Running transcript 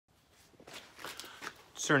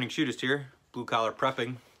Discerning Shootist here, blue collar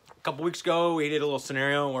prepping. A couple weeks ago, we did a little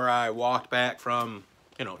scenario where I walked back from,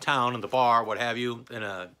 town and the bar, what have you, in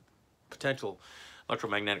a potential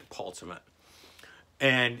electromagnetic pulse event.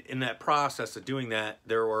 And in that process of doing that,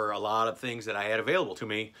 there were a lot of things that I had available to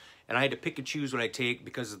me, and I had to pick and choose what I take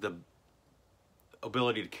because of the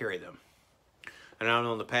ability to carry them. And I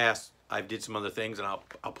know in the past, I did some other things, and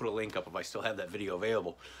I'll put a link up if I still have that video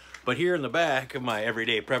available. But here in the back of my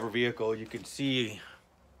everyday prepper vehicle, you can see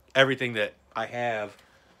everything that I have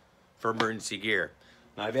for emergency gear.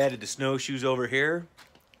 Now, I've added the snowshoes over here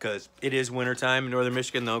because it is wintertime in northern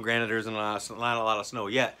Michigan, though. Granted, there isn't not a lot of snow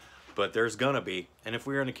yet, but there's gonna be. And if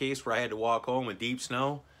we were in a case where I had to walk home with deep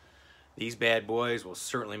snow, these bad boys will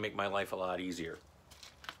certainly make my life a lot easier.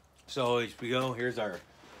 So as we go, here's our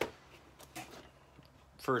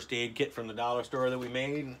first aid kit from the dollar store that we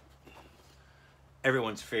made.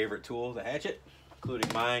 Everyone's favorite tool, the hatchet,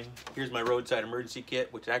 including mine. Here's my roadside emergency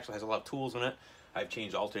kit, which actually has a lot of tools in it. I've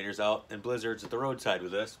changed alternators out and blizzards at the roadside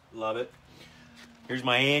with this. Love it. Here's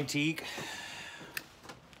my antique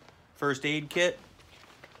first aid kit.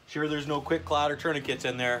 Sure, there's no quick clot or tourniquets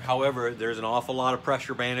in there. However, there's an awful lot of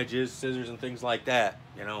pressure bandages, scissors, and things like that.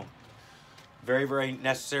 Very, very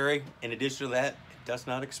necessary. In addition to that, it does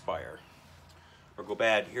not expire or go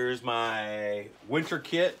bad. Here's my winter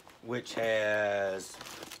kit, which has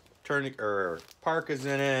parkas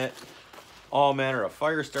in it, all manner of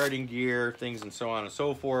fire starting gear, things and so on and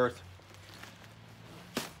so forth.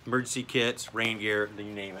 Emergency kits, rain gear, you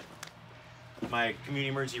name it. My community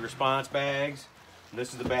emergency response bags.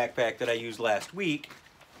 This is the backpack that I used last week.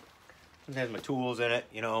 It has my tools in it,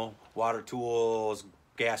 water tools,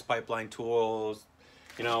 gas pipeline tools,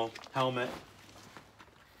 helmet,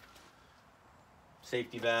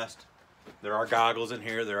 safety vest. There are goggles in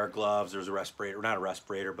here, there are gloves, there's a respirator, not a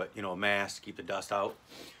respirator, but a mask to keep the dust out.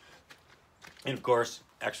 And of course,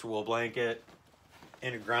 extra wool blanket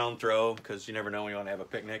and a ground throw, because you never know when you want to have a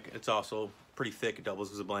picnic. It's also pretty thick, it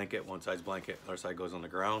doubles as a blanket. One side's blanket, the other side goes on the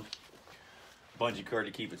ground. Bungee cord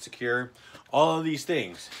to keep it secure. All of these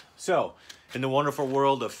things. So, in the wonderful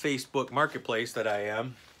world of Facebook Marketplace that I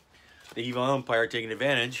am, the evil umpire taking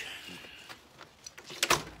advantage,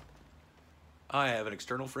 I have an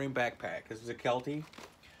external frame backpack. This is a Kelty.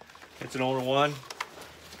 It's an older one.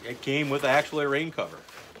 It came with actually a rain cover.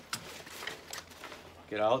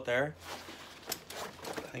 Get out there.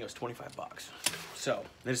 I think it was 25 bucks. So,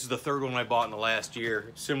 this is the third one I bought in the last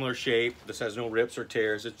year. Similar shape. This has no rips or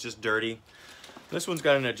tears. It's just dirty. This one's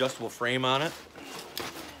got an adjustable frame on it,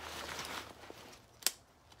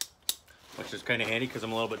 which is kind of handy because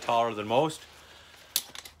I'm a little bit taller than most.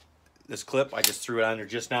 This clip, I just threw it on there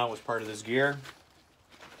just now. It was part of this gear.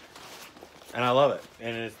 And I love it.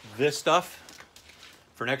 And this stuff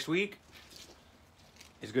for next week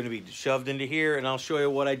is going to be shoved into here, and I'll show you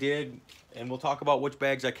what I did, and we'll talk about which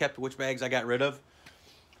bags I kept, which bags I got rid of.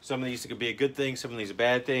 Some of these could be a good thing, some of these are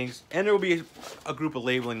bad things, and there will be a group of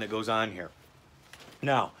labeling that goes on here.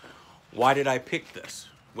 Now, why did I pick this?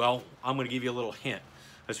 Well, I'm going to give you a little hint.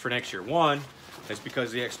 That's for next year. One, is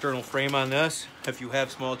because the external frame on this, if you have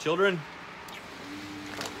small children,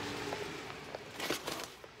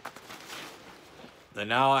 then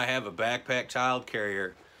now I have a backpack child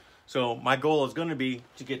carrier. So my goal is going to be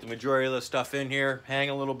to get the majority of the stuff in here, hang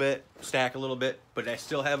a little bit, stack a little bit, but I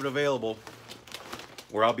still have it available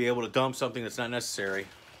where I'll be able to dump something that's not necessary,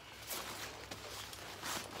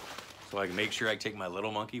 so I can make sure I take my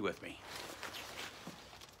little monkey with me.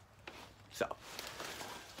 So,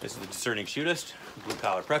 this is the Discerning Shootist, blue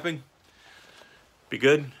collar prepping. Be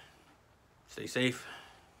good, stay safe,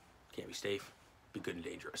 can't be safe, be good and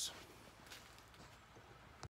dangerous.